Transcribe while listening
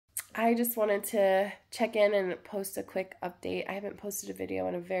I just wanted to check in and post a quick update. I haven't posted a video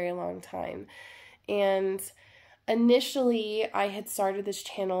in a very long time. And initially, I had started this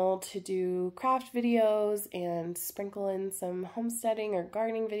channel to do craft videos and sprinkle in some homesteading or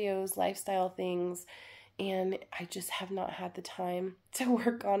gardening videos, lifestyle things, and I just have not had the time to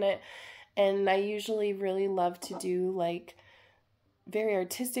work on it. And I usually really love to do like very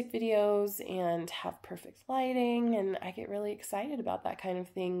artistic videos and have perfect lighting, and I get really excited about that kind of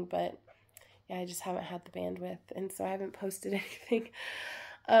thing, but yeah, I just haven't had the bandwidth, and so I haven't posted anything.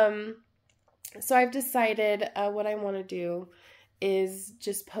 So I've decided what I want to do is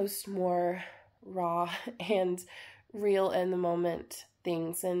just post more raw and real in the moment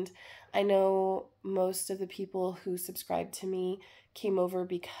things. And I know most of the people who subscribe to me came over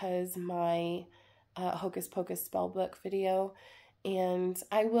because my Hocus Pocus spell book video, and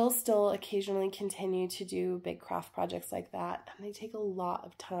I will still occasionally continue to do big craft projects like that. And they take a lot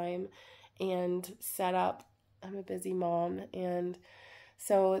of time and setup. I'm a busy mom, and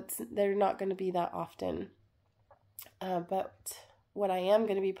so they're not going to be that often. But what I am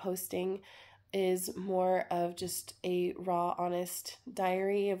going to be posting is more of just a raw, honest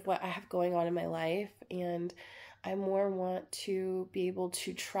diary of what I have going on in my life. And I more want to be able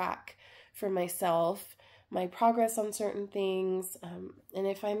to track for myself my progress on certain things. And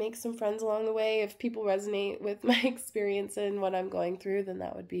if I make some friends along the way, if people resonate with my experience and what I'm going through, then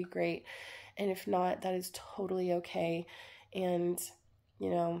that would be great. And if not, that is totally okay. And,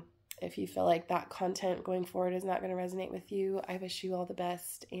 you know, if you feel like that content going forward is not going to resonate with you, I wish you all the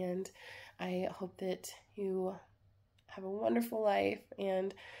best. And I hope that you have a wonderful life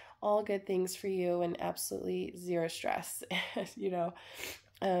and all good things for you and absolutely zero stress. You know,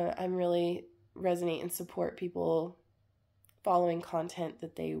 I'm really resonate and support people following content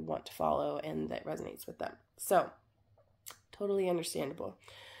that they want to follow and that resonates with them. So, totally understandable.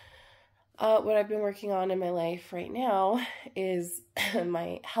 What I've been working on in my life right now is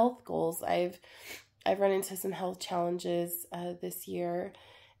my health goals. I've run into some health challenges this year,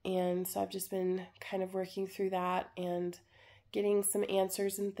 and so I've just been kind of working through that and getting some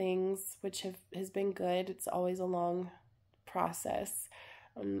answers and things, which has been good. It's always a long process,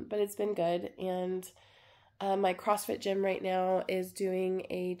 but it's been good. And my CrossFit gym right now is doing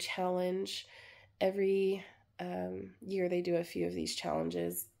a challenge. Every year they do a few of these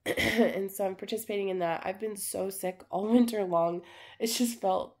challenges. And so I'm participating in that. I've been so sick all winter long. It's just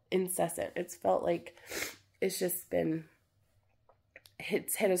felt incessant. It's felt like it's just been,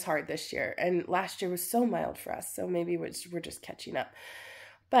 it's hit us hard this year. And last year was so mild for us. So maybe we're just catching up.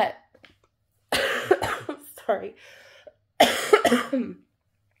 But, sorry.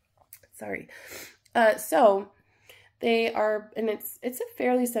 Sorry. So they are, and it's a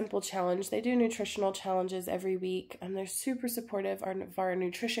fairly simple challenge. They do nutritional challenges every week, and they're super supportive of our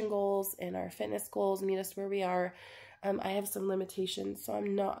nutrition goals and our fitness goals, meet us where we are. I have some limitations, so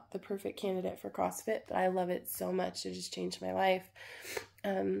I'm not the perfect candidate for CrossFit, but I love it so much. It just changed my life.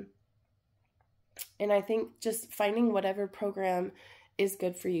 And I think just finding whatever program is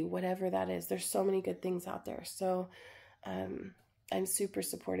good for you, whatever that is. There's so many good things out there. So I'm super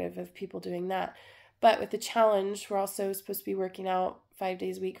supportive of people doing that. But with the challenge, we're also supposed to be working out 5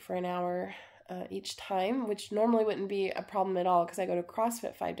 days a week for an hour each time, which normally wouldn't be a problem at all because I go to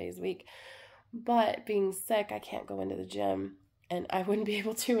CrossFit 5 days a week. But being sick, I can't go into the gym, and I wouldn't be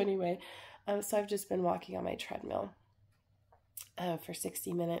able to anyway. So I've just been walking on my treadmill for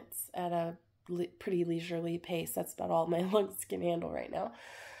 60 minutes at a pretty leisurely pace. That's about all my lungs can handle right now.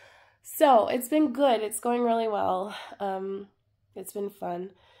 So it's been good. It's going really well. It's been fun.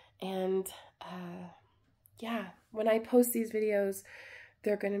 And yeah, when I post these videos,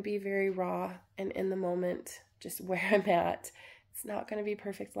 they're going to be very raw and in the moment, just where I'm at. It's not going to be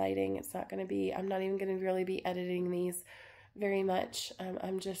perfect lighting. It's not going to be, I'm not even going to really be editing these very much.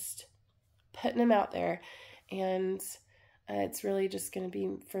 I'm just putting them out there, and it's really just going to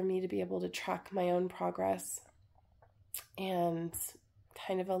be for me to be able to track my own progress and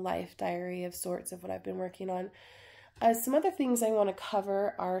kind of a life diary of sorts of what I've been working on. Some other things I want to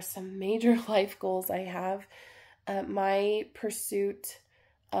cover are some major life goals I have. My pursuit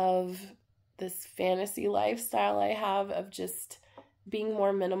of this fantasy lifestyle I have of just being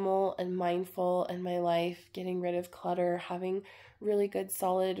more minimal and mindful in my life, getting rid of clutter, having really good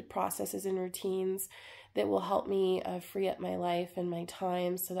solid processes and routines that will help me free up my life and my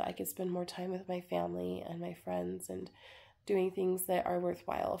time so that I can spend more time with my family and my friends and doing things that are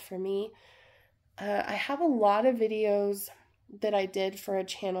worthwhile for me. I have a lot of videos that I did for a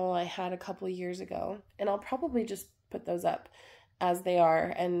channel I had a couple years ago, and I'll probably just put those up as they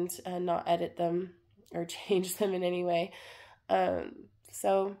are and not edit them or change them in any way.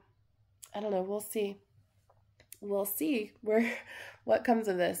 So I don't know. We'll see what comes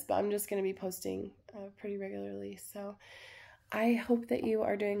of this, but I'm just going to be posting pretty regularly. So I hope that you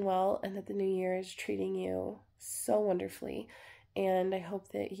are doing well and that the new year is treating you so wonderfully. And I hope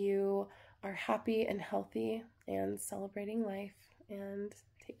that you are happy and healthy and celebrating life. And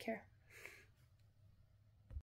take care.